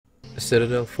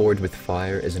Citadel Forged with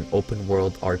Fire is an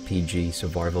open-world RPG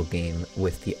survival game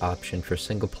with the option for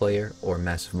single-player or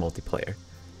massive multiplayer.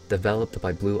 Developed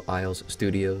by Blue Isles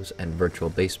Studios and Virtual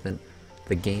Basement,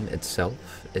 the game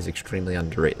itself is extremely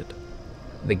underrated.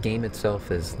 The game itself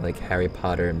is like Harry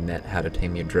Potter met How to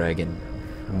Tame Your Dragon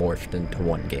morphed into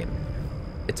one game.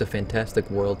 It's a fantastic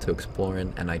world to explore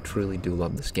in, and I truly do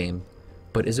love this game.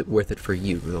 But is it worth it for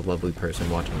you, the lovely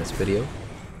person watching this video?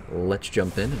 Let's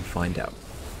jump in and find out.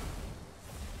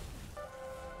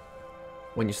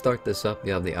 When you start this up,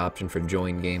 you have the option for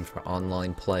join game for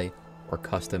online play or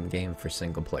custom game for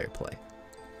single player play.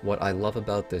 What I love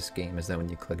about this game is that when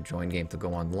you click join game to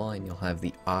go online, you'll have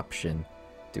the option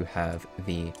to have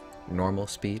the normal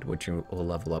speed, which you will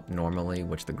level up normally,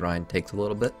 which the grind takes a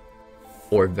little bit,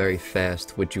 or very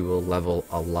fast, which you will level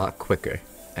a lot quicker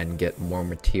and get more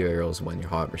materials when you're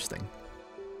harvesting.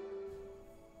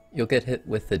 You'll get hit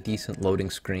with a decent loading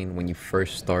screen when you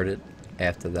first start it.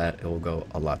 After that, it will go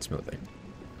a lot smoother.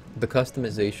 The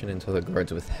customization into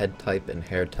regards with head type and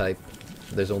hair type,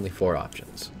 there's only 4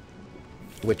 options,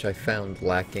 which I found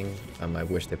lacking. I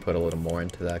wish they put a little more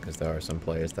into that, because there are some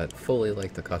players that fully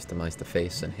like to customize the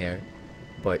face and hair,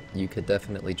 but you could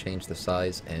definitely change the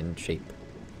size and shape.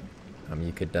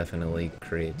 You could definitely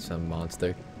create some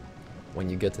monster. When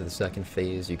you get to the second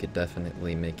phase, you could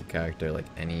definitely make your character like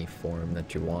any form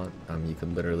that you want. You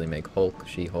could literally make Hulk,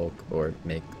 She-Hulk, or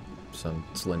make some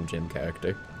Slim Jim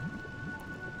character.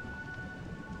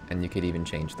 And you could even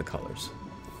change the colors.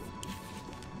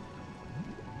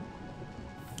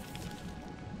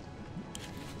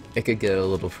 It could get a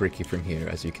little freaky from here,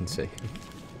 as you can see.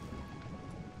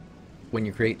 When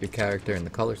you create your character in the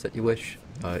colors that you wish,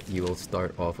 you will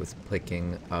start off with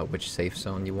picking which safe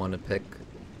zone you want to pick.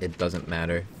 It doesn't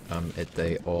matter.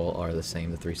 They all are the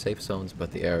same, the 3 safe zones,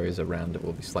 but the areas around it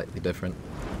will be slightly different.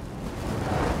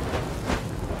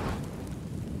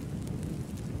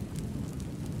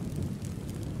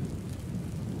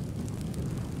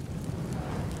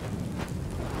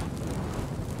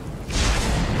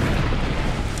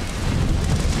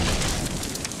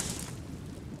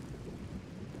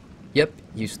 Yep,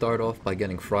 you start off by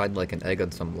getting fried like an egg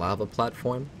on some lava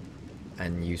platform,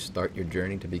 and you start your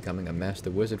journey to becoming a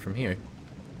master wizard from here.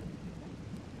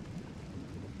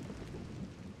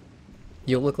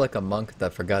 You'll look like a monk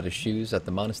that forgot his shoes at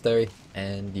the monastery,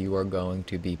 and you are going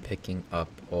to be picking up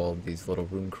all these little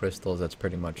rune crystals. That's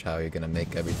pretty much how you're going to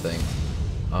make everything.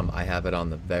 I have it on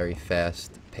the very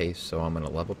fast pace, so I'm going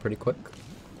to level pretty quick.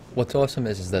 What's awesome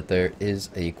is that there is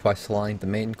a quest line. The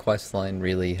main quest line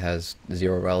really has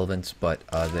 0 relevance, but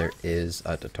there is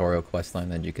a tutorial quest line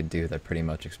that you could do that pretty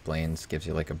much explains, gives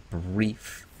you like a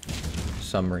brief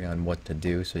summary on what to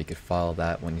do, so you could follow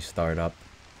that when you start up,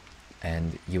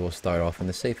 and you will start off in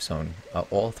the safe zone.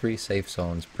 All 3 safe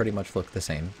zones pretty much look the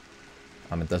same.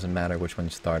 It doesn't matter which one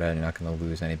you start at, you're not going to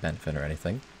lose any benefit or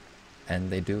anything, and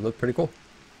they do look pretty cool.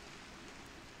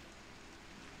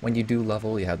 When you do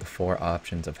level, you have the 4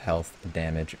 options of health,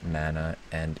 damage, mana,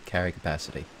 and carry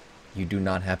capacity. You do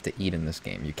not have to eat in this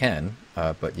game. You can,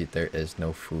 but there is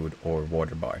no food or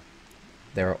water bar.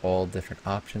 There are all different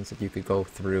options that you could go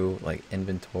through, like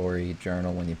inventory,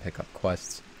 journal when you pick up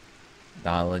quests,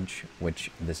 knowledge, which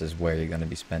this is where you're going to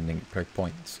be spending perk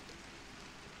points.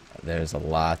 There's a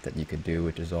lot that you could do,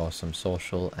 which is awesome.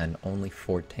 Social, and only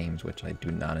 4 tames, which I do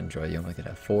not enjoy. You only could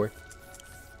have 4.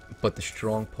 But the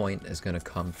strong point is going to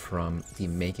come from the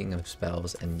making of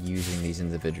spells and using these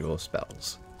individual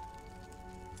spells.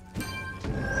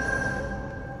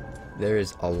 There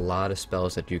is a lot of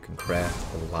spells that you can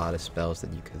craft, a lot of spells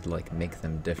that you could like make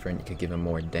them different. You could give them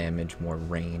more damage, more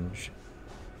range.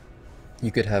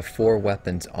 You could have 4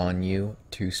 weapons on you,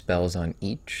 2 spells on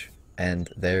each, and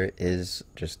there is,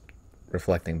 just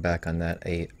reflecting back on that,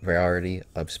 a variety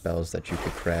of spells that you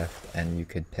could craft, and you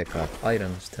could pick up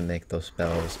items to make those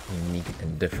spells unique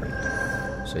and different,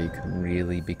 so you can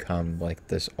really become like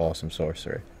this awesome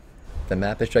sorcerer. The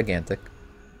map is gigantic.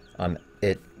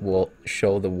 It will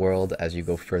show the world as you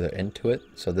go further into it.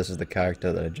 So this is the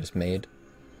character that I just made,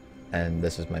 and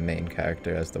this is my main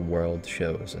character as the world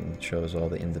shows, and it shows all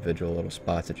the individual little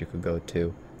spots that you could go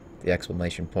to. The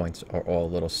exclamation points are all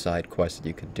little side quests that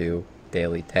you could do,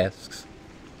 daily tasks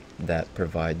that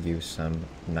provide you some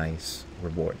nice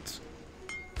rewards.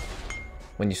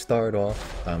 When you start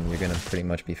off, you're going to pretty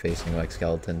much be facing like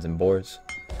skeletons and boars,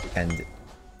 and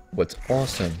what's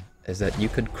awesome is that you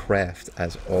could craft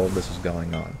as all this is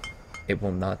going on. It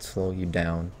will not slow you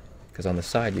down, because on the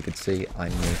side you could see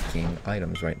I'm making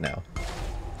items right now.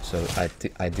 So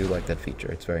I do like that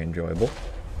feature. It's very enjoyable.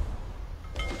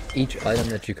 Each item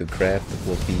that you could craft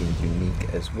will be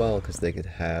unique as well, because they could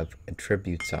have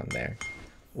attributes on there.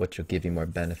 which will give you more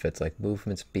benefits like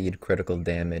movement speed, critical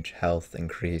damage, health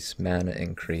increase, mana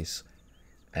increase,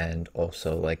 and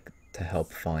also like to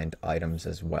help find items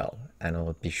as well. And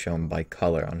it'll be shown by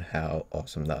color on how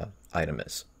awesome the item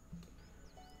is.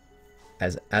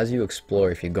 As you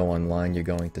explore, if you go online, you're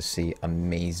going to see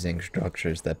amazing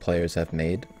structures that players have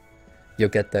made. You'll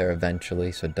get there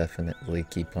eventually, so definitely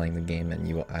keep playing the game and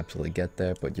you will absolutely get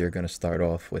there, but you're going to start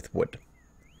off with wood.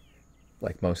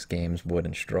 Like most games, wood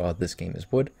and straw, this game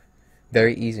is wood.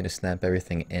 Very easy to snap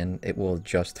everything in. It will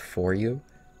adjust for you,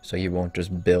 so you won't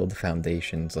just build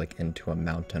foundations like into a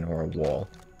mountain or a wall.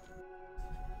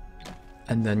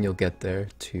 And then you'll get there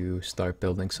to start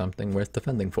building something worth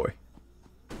defending for.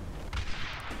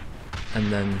 And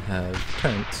then have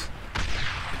turrets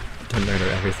to murder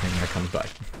everything that comes by.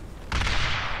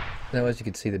 Now, as you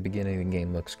can see, the beginning of the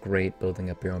game looks great. Building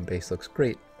up your own base looks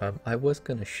great. I was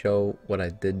going to show what I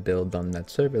did build on that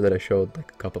server that I showed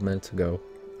like a couple minutes ago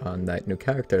on that new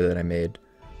character that I made.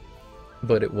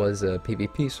 But it was a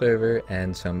PvP server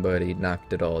and somebody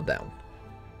knocked it all down.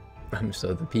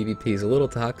 So the PvP is a little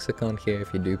toxic on here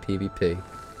if you do PvP.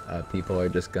 People are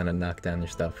just going to knock down your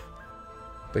stuff.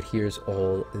 But here's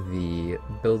all the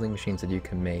building machines that you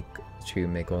can make to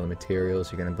make all the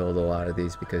materials. You're going to build a lot of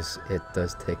these because it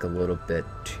does take a little bit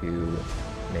to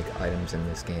make items in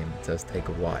this game. It does take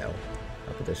a while.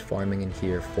 But there's farming in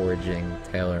here, foraging,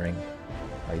 tailoring.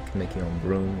 You can make your own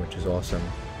broom, which is awesome.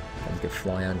 And you can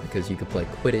fly on because you can play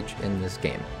Quidditch in this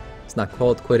game. It's not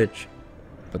called Quidditch,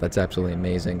 but that's absolutely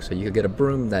amazing. So you could get a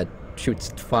broom that shoots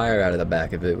fire out of the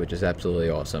back of it, which is absolutely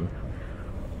awesome.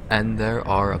 And there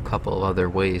are a couple other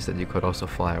ways that you could also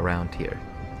fly around here.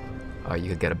 You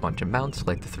could get a bunch of mounts,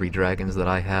 like the 3 dragons that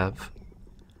I have.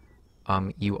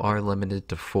 You are limited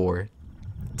to 4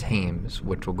 tames,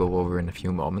 which we'll go over in a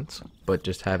few moments. But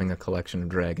just having a collection of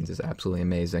dragons is absolutely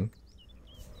amazing.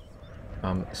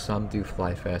 Some do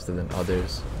fly faster than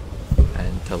others,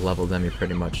 and to level them you're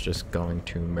pretty much just going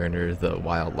to murder the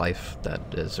wildlife that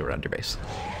is around your base.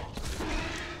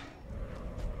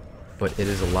 But it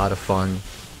is a lot of fun.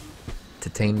 To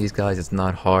tame these guys, it's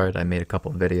not hard. I made a couple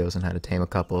of videos on how to tame a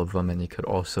couple of them, and you could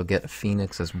also get a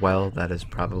phoenix as well. That is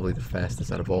probably the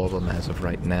fastest out of all of them as of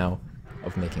right now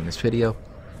of making this video.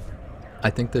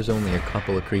 I think there's only a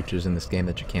couple of creatures in this game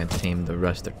that you can't tame. The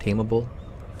rest are tameable.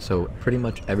 So pretty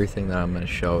much everything that I'm going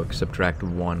to show, subtract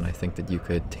 1, I think that you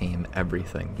could tame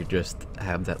everything. You just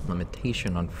have that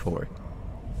limitation on 4.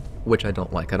 Which I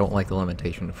don't like. I don't like the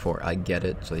limitation of 4. I get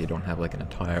it, so you don't have like an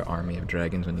entire army of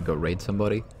dragons when you go raid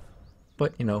somebody.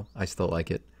 But, you know, I still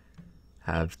like it.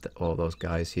 Have all those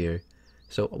guys here.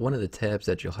 So one of the tabs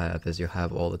that you'll have is you'll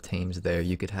have all the tames there.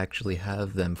 You could actually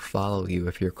have them follow you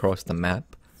if you're across the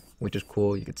map, which is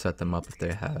cool. You could set them up if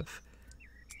they have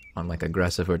on like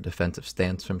aggressive or defensive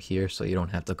stance from here, so you don't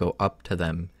have to go up to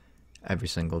them every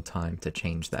single time to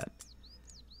change that.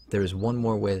 There is one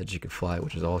more way that you could fly,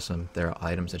 which is awesome. There are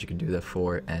items that you can do that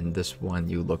for, and this one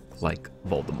you look like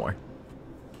Voldemort.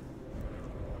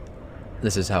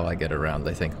 This is how I get around.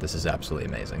 I think this is absolutely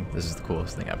amazing. This is the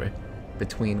coolest thing ever.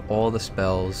 Between all the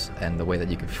spells and the way that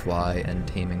you can fly and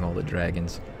taming all the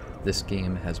dragons, this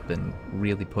game has been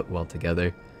really put well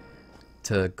together.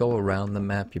 To go around the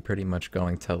map, you're pretty much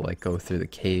going to like go through the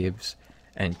caves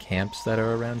and camps that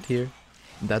are around here.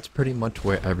 That's pretty much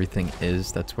where everything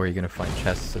is. That's where you're going to find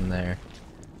chests in there.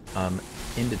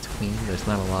 In between, there's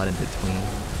not a lot in between.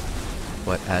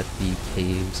 But at the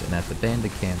caves and at the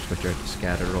bandit camps, which are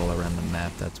scattered all around the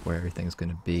map, that's where everything's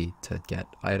going to be to get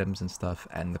items and stuff,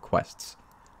 and the quests.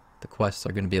 The quests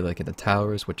are going to be like in the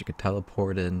towers, which you could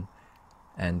teleport in,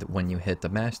 and when you hit the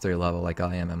mastery level, like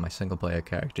I am in my single player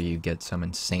character, you get some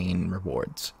insane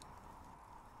rewards.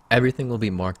 Everything will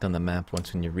be marked on the map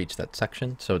once when you reach that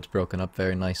section, so it's broken up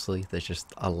very nicely. There's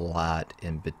just a lot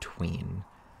in between.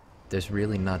 There's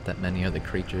really not that many other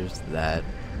creatures that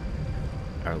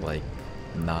are like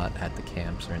not at the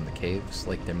camps or in the caves.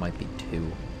 Like there might be 2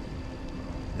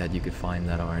 that you could find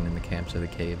that aren't in the camps or the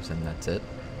caves, and that's it.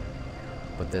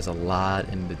 But there's a lot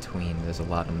in between. There's a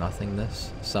lot of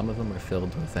nothingness. Some of them are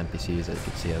filled with NPCs, as you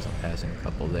can see as I'm passing a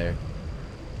couple there.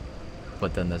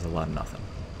 But then there's a lot of nothing.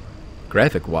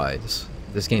 Graphic wise,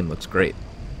 this game looks great.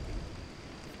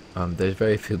 There's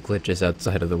very few glitches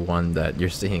outside of the one that you're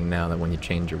seeing now, that when you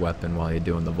change your weapon while you're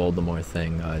doing the Voldemort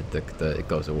thing, it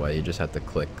goes away. You just have to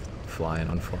click fly and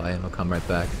unfly and it'll come right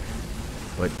back.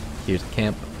 But here's the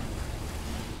camp.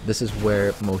 This is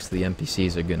where most of the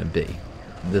NPCs are going to be.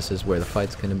 This is where the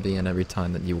fight's going to be, and every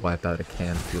time that you wipe out a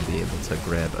camp, you'll be able to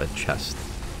grab a chest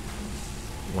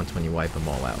when you wipe them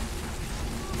all out.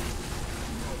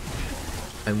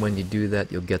 And when you do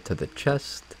that, you'll get to the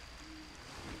chest,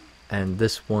 and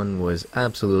this one was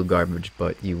absolute garbage,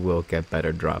 but you will get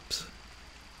better drops.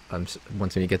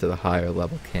 Once you get to the higher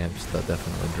level camps, they'll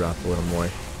definitely drop a little more.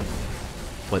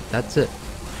 But that's it.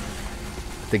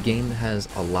 The game has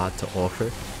a lot to offer,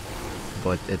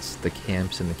 but it's the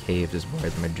camps and the caves is where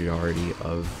the majority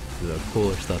of the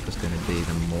cooler stuff is going to be,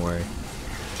 the more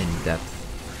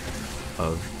in-depth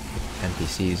of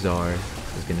NPCs are.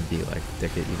 There's going to be like, there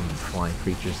could even be flying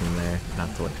creatures in there,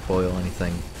 not to like spoil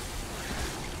anything.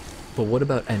 But what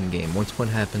about endgame? Once one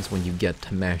happens, when you get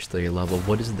to mastery level,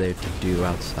 what is there to do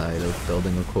outside of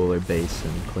building a cooler base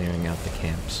and clearing out the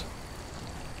camps?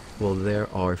 Well, there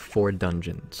are 4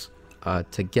 dungeons.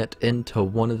 To get into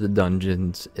one of the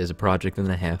dungeons is a project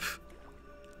and a half.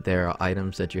 There are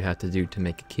items that you have to do to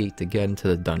make a key to get into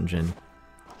the dungeon,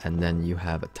 and then you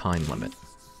have a time limit.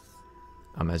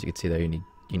 As you can see there, you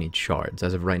need shards.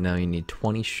 As of right now, you need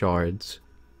 20 shards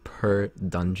per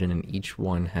dungeon, and each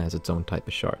one has its own type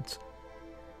of shards.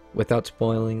 Without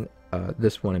spoiling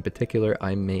this one in particular,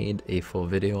 I made a full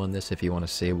video on this if you want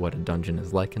to see what a dungeon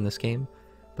is like in this game.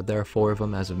 But there are 4 of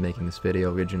them as of making this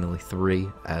video, originally 3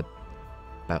 at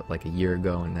about like a year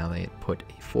ago, and now they put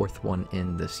a 4th one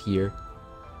in this year.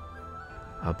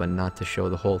 But not to show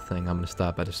the whole thing, I'm going to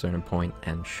stop at a certain point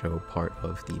and show part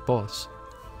of the boss.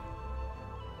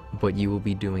 But you will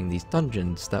be doing these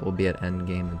dungeons that will be at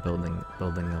endgame and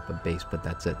building up a base, but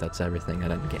that's it. That's everything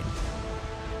at endgame.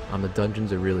 The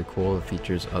dungeons are really cool. It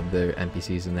features other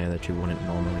NPCs in there that you wouldn't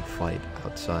normally fight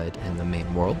outside in the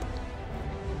main world.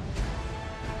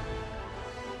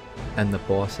 And the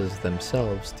bosses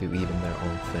themselves do even their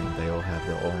own thing. They all have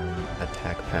their own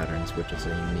attack patterns, which is a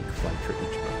unique fight for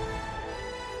each one.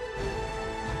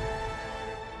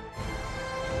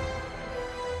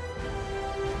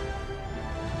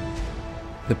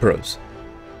 The pros.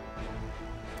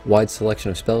 Wide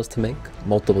selection of spells to make,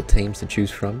 multiple tames to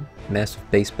choose from, massive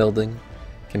base building,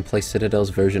 can play Citadel's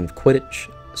version of Quidditch,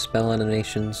 spell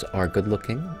animations are good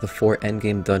looking, the 4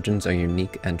 endgame dungeons are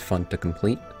unique and fun to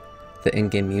complete, the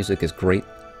in-game music is great,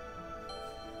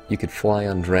 you could fly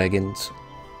on dragons,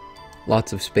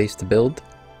 lots of space to build,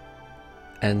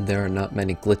 and there are not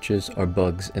many glitches or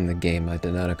bugs in the game. I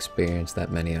did not experience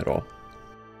that many at all.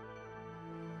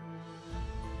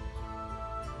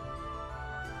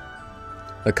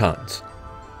 The cons.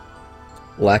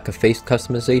 Lack of face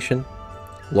customization,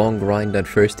 long grind at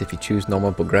first if you choose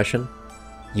normal progression,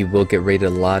 you will get raided a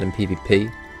lot in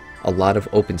PvP, a lot of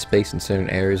open space in certain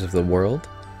areas of the world,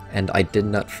 and I did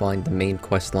not find the main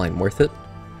quest line worth it.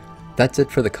 That's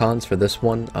it for the cons for this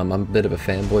one. I'm a bit of a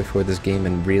fanboy for this game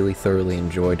and really thoroughly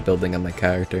enjoyed building on my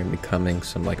character and becoming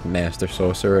some like master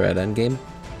sorcerer at endgame.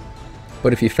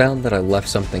 But if you found that I left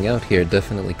something out here,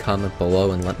 definitely comment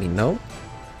below and let me know.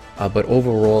 But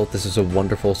overall, this is a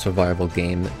wonderful survival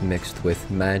game mixed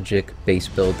with magic, base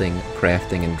building,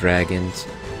 crafting, and dragons.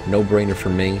 No brainer for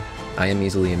me. I am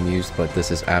easily amused, but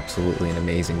this is absolutely an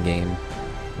amazing game.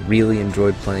 Really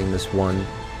enjoyed playing this one.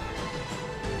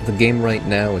 The game right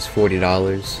now is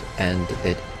 $40, and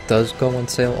it does go on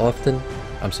sale often,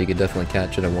 so you could definitely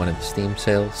catch it on one of the Steam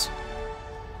sales,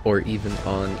 or even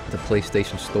on the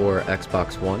PlayStation Store or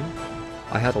Xbox One.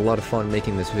 I had a lot of fun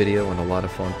making this video and a lot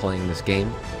of fun playing this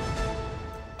game.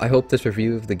 I hope this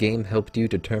review of the game helped you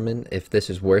determine if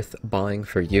this is worth buying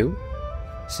for you.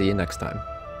 See you next time.